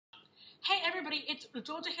Hey everybody, it's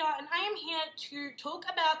Georgia here, and I am here to talk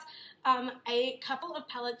about a couple of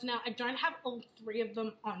palettes. Now, I don't have all three of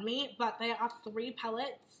them on me, but there are three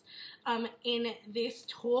palettes in this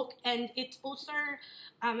talk, and it's also,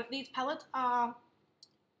 these palettes are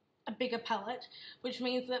a bigger palette, which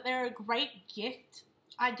means that they're a great gift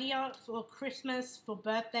idea for Christmas, for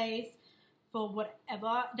birthdays, for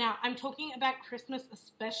whatever. Now, I'm talking about Christmas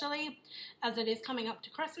especially, as it is coming up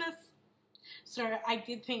to Christmas. So I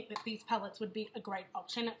did think that these palettes would be a great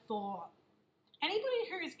option for anybody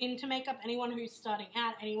who's into makeup, anyone who's starting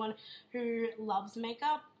out, anyone who loves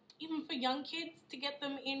makeup, even for young kids to get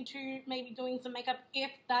them into maybe doing some makeup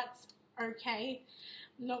if that's okay.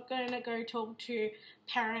 I'm not going to go talk to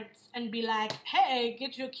parents and be like, hey,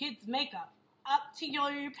 get your kids makeup. Up to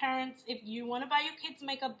your parents. If you want to buy your kids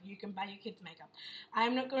makeup, you can buy your kids makeup.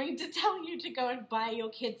 I'm not going to tell you to go and buy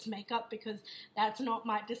your kids makeup because that's not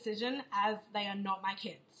my decision, as they are not my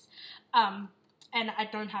kids. And I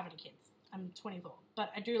don't have any kids. I'm 24,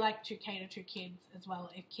 but I do like to cater to kids as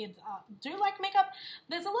well. If kids do like makeup,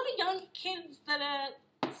 there's a lot of young kids that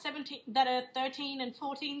are 13 and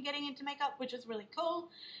 14 getting into makeup, which is really cool.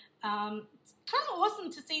 It's kind of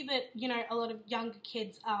awesome to see that, you know, a lot of younger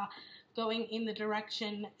kids are going in the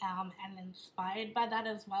direction and inspired by that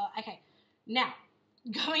as well. Okay, now,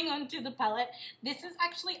 going on to the palette. This is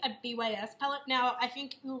actually a BYS palette. Now, I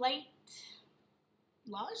think late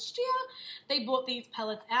last year they brought these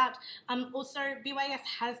palettes out. Also, BYS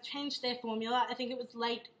has changed their formula. I think it was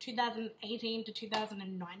late 2018 to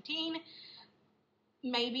 2019.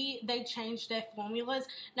 Maybe they changed their formulas.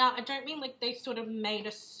 Now, I don't mean like they sort of made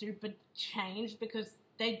a super change, because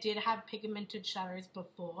they did have pigmented shadows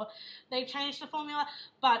before they changed the formula,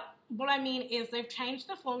 but what I mean is they've changed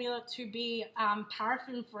the formula to be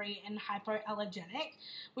paraffin-free and hypoallergenic,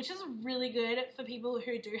 which is really good for people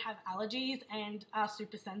who do have allergies and are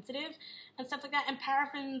super sensitive and stuff like that, and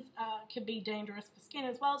paraffins can be dangerous for skin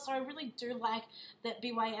as well, so I really do like that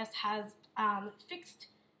BYS has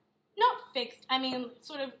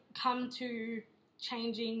sort of come to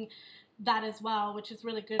changing that as well, which is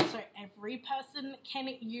really good, so every person can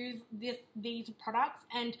use these products.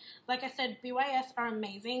 And like I said, BYS are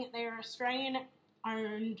amazing. They are Australian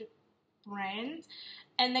owned brand,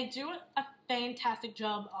 and they do a fantastic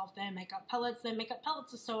job of their makeup palettes. Their makeup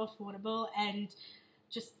palettes are so affordable, and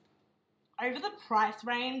just over the price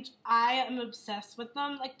range, I am obsessed with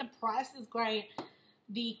them. Like, the price is great,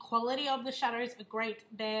 the quality of the shadows are great,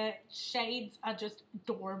 their shades are just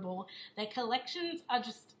adorable, their collections are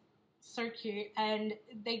just so cute, and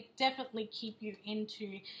they definitely keep you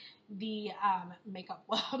into the makeup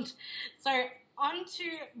world. So on to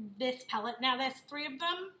this palette. Now, there's three of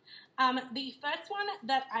them. The first one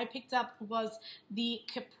that I picked up was the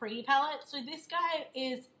Capri palette. So this guy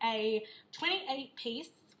is a 28 piece,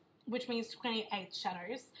 which means 28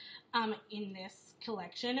 shadows in this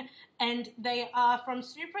collection, and they are from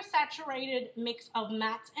super saturated mix of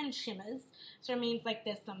mattes and shimmers. So it means like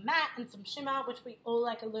there's some matte and some shimmer, which we all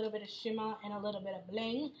like a little bit of shimmer and a little bit of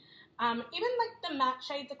bling. Even like the matte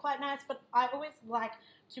shades are quite nice, but I always like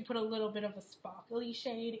to put a little bit of a sparkly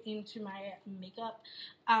shade into my makeup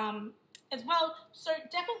as well. So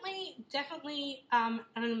definitely an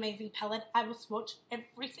amazing palette. I will swatch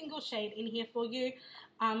every single shade in here for you,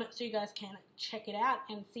 so you guys can check it out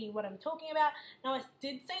and see what I'm talking about. Now, I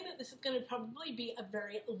did say that this is going to probably be a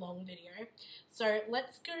very long video, so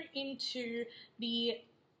let's go into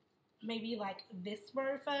maybe like this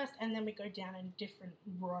row first, and then we go down in different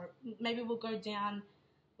row. Maybe we'll go down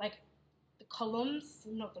like the columns,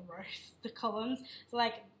 not the rows, the columns. So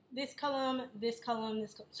like this column, this column,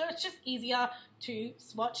 this column. So it's just easier to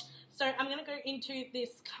swatch. So I'm going to go into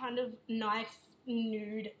this kind of nice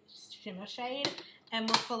nude shimmer shade, and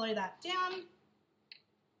we'll follow that down.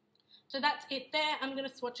 So that's it there. I'm going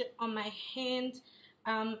to swatch it on my hand.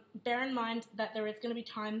 Bear in mind that there is going to be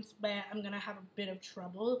times where I'm going to have a bit of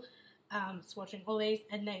trouble swatching all these,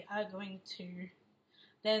 and they are going to...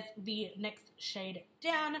 There's the next shade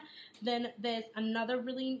down. Then there's another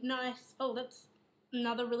really nice... Oh, that's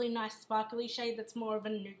another really nice sparkly shade that's more of a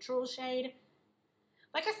neutral shade.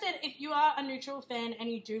 Like I said, if you are a neutral fan and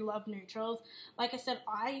you do love neutrals, like I said,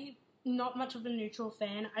 I'm not much of a neutral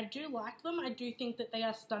fan. I do like them. I do think that they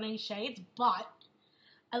are stunning shades, but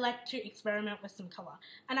I like to experiment with some color.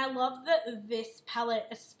 And I love that this palette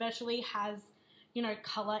especially has, you know,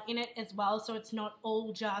 color in it as well, so it's not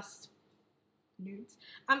all just nudes.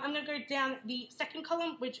 I'm going to go down the second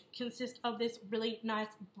column, which consists of this really nice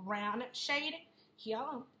brown shade here,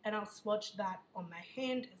 and I'll swatch that on my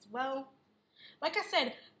hand as well. Like I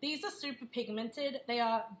said, these are super pigmented. They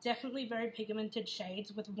are definitely very pigmented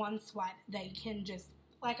shades. With one swipe, they can just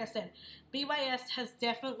like I said, BYS has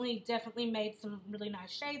definitely made some really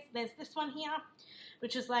nice shades. There's this one here,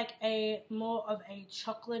 which is like a more of a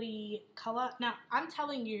chocolatey color. Now, I'm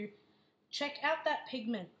telling you, check out that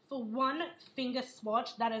pigment. For one finger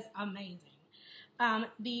swatch, that is amazing.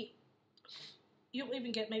 You'll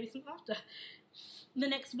even get maybe some after. The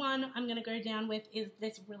next one I'm going to go down with is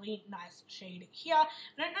this really nice shade here. I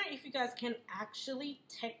don't know if you guys can actually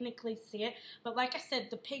technically see it, but like I said,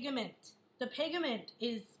 the pigment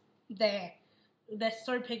is there. They're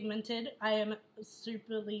so pigmented. I am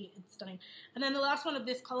superly stunning. And then the last one of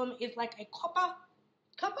this column is like a copper.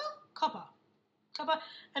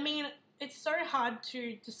 I mean, it's so hard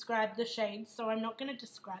to describe the shades, so I'm not going to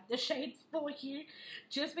describe the shades for you,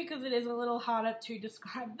 just because it is a little harder to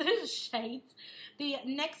describe the shades. The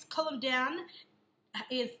next column down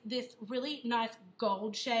is this really nice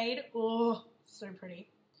gold shade. Oh, so pretty.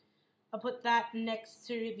 I'll put that next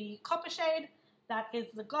to the copper shade. That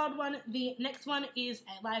is the gold one. The next one is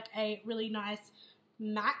like a really nice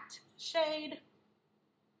matte shade.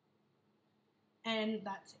 And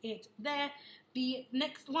that's it there. The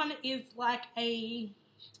next one is like a,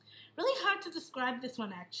 really hard to describe this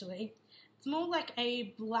one actually. It's more like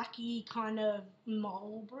a blacky kind of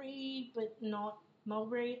mulberry, but not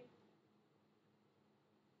mulberry.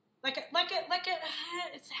 It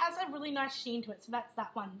has a really nice sheen to it, so that's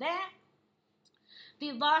that one there.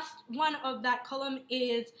 The last one of that column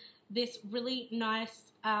is this really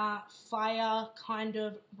nice fire kind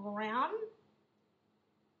of brown.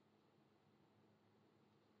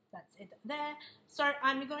 That's it there. So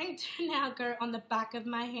I'm going to now go on the back of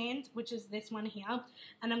my hand, which is this one here,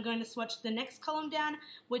 and I'm going to swatch the next column down,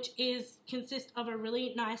 which consists of a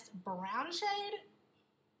really nice brown shade.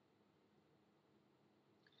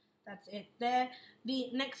 That's it there. The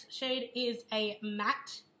next shade is a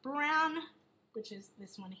matte brown, which is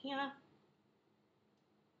this one here.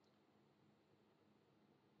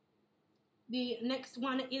 The next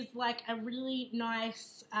one is like a really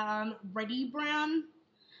nice reddy brown.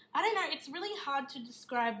 I don't know, it's really hard to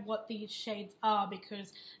describe what these shades are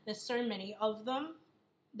because there's so many of them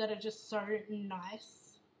that are just so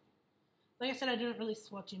nice. Like I said, I didn't really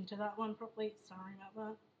swatch into that one properly. Sorry about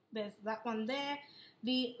that. There's that one there.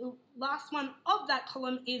 The last one of that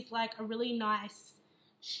column is like a really nice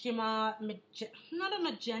shimmer, not a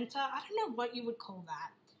magenta. I don't know what you would call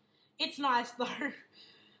that. It's nice though.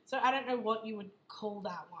 So I don't know what you would call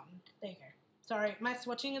that one. There you go. Sorry, my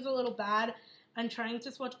swatching is a little bad. I'm trying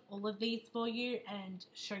to swatch all of these for you and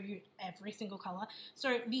show you every single color.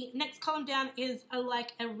 So the next column down is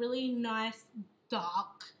like a really nice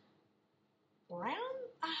dark brown.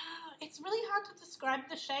 It's really hard to describe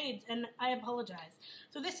the shades, and I apologize.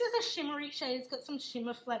 So this is a shimmery shade. It's got some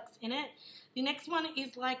shimmer flecks in it. The next one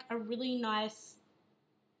is like a really nice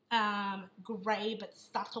gray but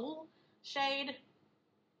subtle shade.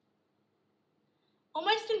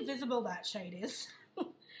 Almost invisible, that shade is.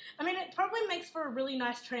 I mean, it probably makes for a really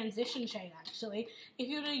nice transition shade, actually. If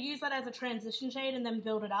you were to use that as a transition shade and then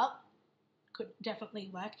build it up, could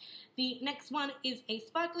definitely work. The next one is a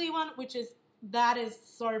sparkly one, that is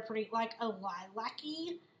so pretty, like a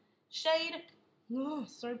lilac-y shade. Oh,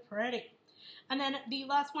 so pretty. And then the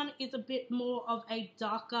last one is a bit more of a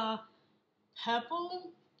darker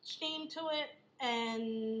purple sheen to it.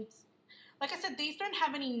 And like I said, these don't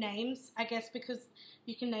have any names, I guess, because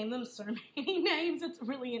you can name them so many names. It's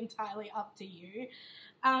really entirely up to you.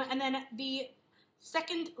 And then the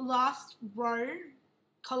second last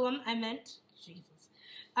column,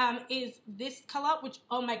 is this color, which,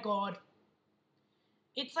 oh my god.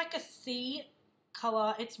 It's like a sea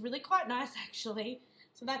color. It's really quite nice, actually.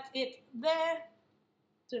 So that's it there.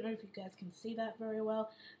 Don't know if you guys can see that very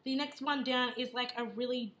well. The next one down is like a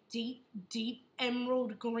really deep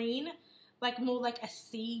emerald green. Like more like a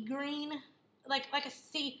sea green. Like a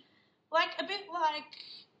sea, like a bit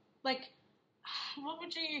like, what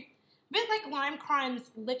would you, a bit like Lime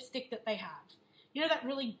Crime's lipstick that they have. You know, that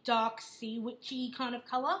really dark sea witchy kind of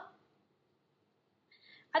color?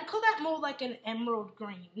 I'd call that more like an emerald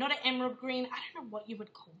green. Not an emerald green, I don't know what you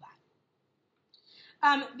would call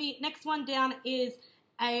that. The next one down is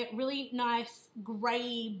a really nice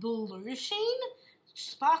grey blue sheen.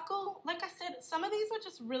 Sparkle. Like I said, some of these are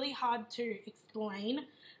just really hard to explain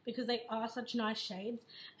because they are such nice shades.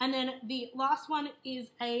 And then the last one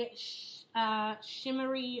is a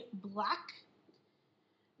shimmery black.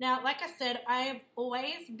 Now, like I said, I have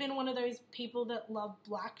always been one of those people that love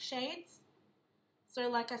black shades. So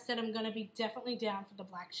like I said, I'm going to be definitely down for the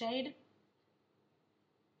black shade.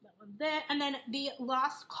 That one there. And then the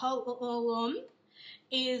last column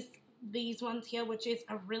is these ones here, which is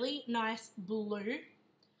a really nice blue.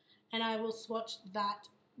 And I will swatch that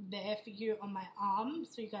there for you on my arm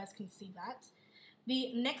so you guys can see that.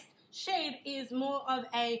 The next shade is more of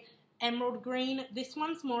a emerald green. This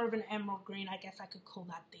one's more of an emerald green. I guess I could call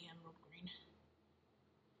that the emerald green.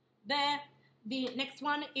 There. The next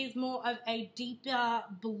one is more of a deeper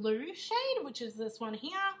blue shade, which is this one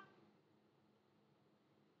here.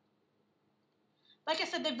 Like I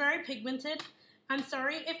said, they're very pigmented. I'm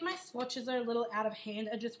sorry if my swatches are a little out of hand.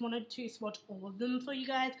 I just wanted to swatch all of them for you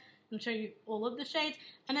guys and show you all of the shades.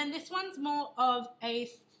 And then this one's more of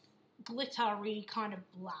a glittery kind of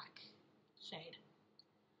black shade.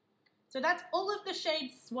 So that's all of the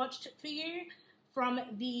shades swatched for you from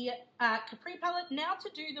the Capri palette. Now to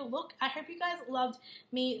do the look, I hope you guys loved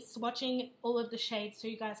me swatching all of the shades so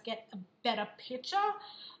you guys get a better picture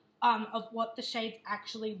of what the shades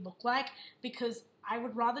actually look like, because I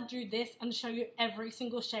would rather do this and show you every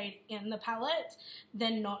single shade in the palette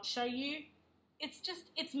than not show you.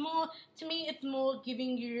 It's more, to me, it's more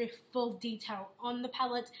giving you full detail on the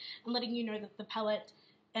palette and letting you know that the palette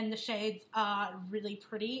and the shades are really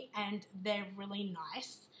pretty and they're really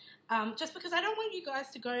nice. Just because I don't want you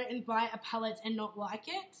guys to go and buy a palette and not like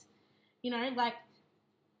it. You know, like,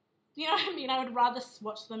 you know what I mean? I would rather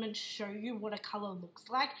swatch them and show you what a color looks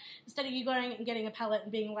like instead of you going and getting a palette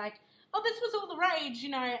and being like, oh, this was all the rage, you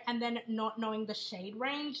know, and then not knowing the shade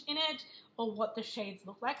range in it or what the shades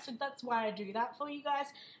look like. So that's why I do that for you guys.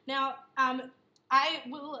 Now, I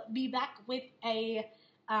will be back with a,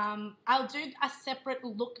 I'll do a separate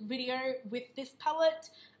look video with this palette.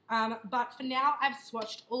 But for now, I've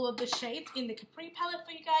swatched all of the shades in the Capri palette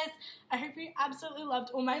for you guys. I hope you absolutely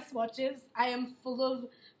loved all my swatches. I am full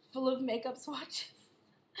of makeup swatches.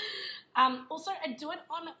 Also, I do it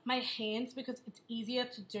on my hands because it's easier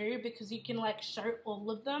to do because you can like show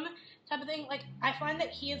all of them type of thing. Like, I find that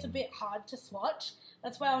here's a bit hard to swatch.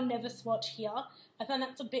 That's why I'll never swatch here. I find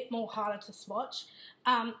that's a bit more harder to swatch.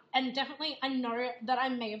 And definitely I know that I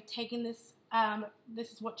may have taken this,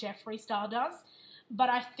 this is what Jeffree Star does. But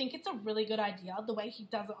I think it's a really good idea, the way he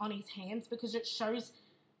does it on his hands, because it shows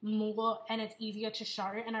more and it's easier to show,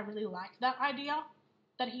 and I really like that idea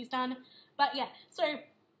that he's done. But yeah, so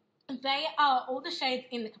they are all the shades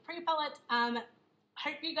in the Capri palette.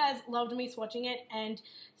 Hope you guys loved me swatching it, and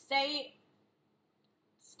stay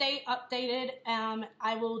updated.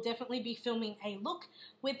 I will definitely be filming a look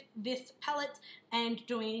with this palette and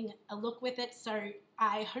doing a look with it, so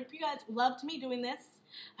I hope you guys loved me doing this.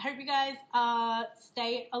 I hope you guys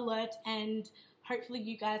stay alert, and hopefully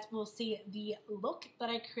you guys will see the look that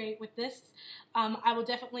I create with this. I will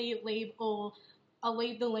definitely I'll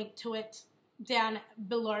leave the link to it down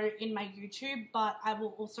below in my YouTube, but I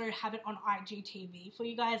will also have it on IGTV for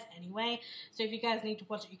you guys anyway. So if you guys need to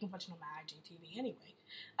watch it, you can watch it on my IGTV anyway.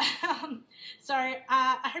 So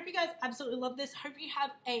I hope you guys absolutely love this. Hope you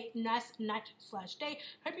have a nice night/day.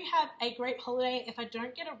 Hope you have a great holiday. If I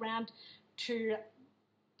don't get around to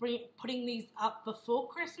putting these up before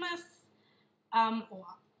Christmas, or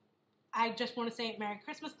I just want to say Merry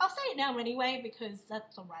Christmas, I'll say it now anyway because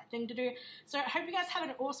that's the right thing to do. So I hope you guys have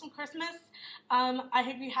an awesome Christmas. I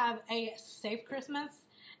hope you have a safe Christmas,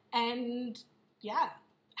 and yeah,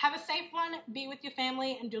 have a safe one. Be with your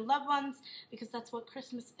family and your loved ones, because that's what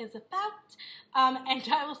Christmas is about. And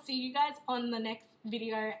I will see you guys on the next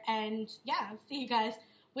video, and yeah, I'll see you guys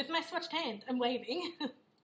with my swatched hand. I'm waving.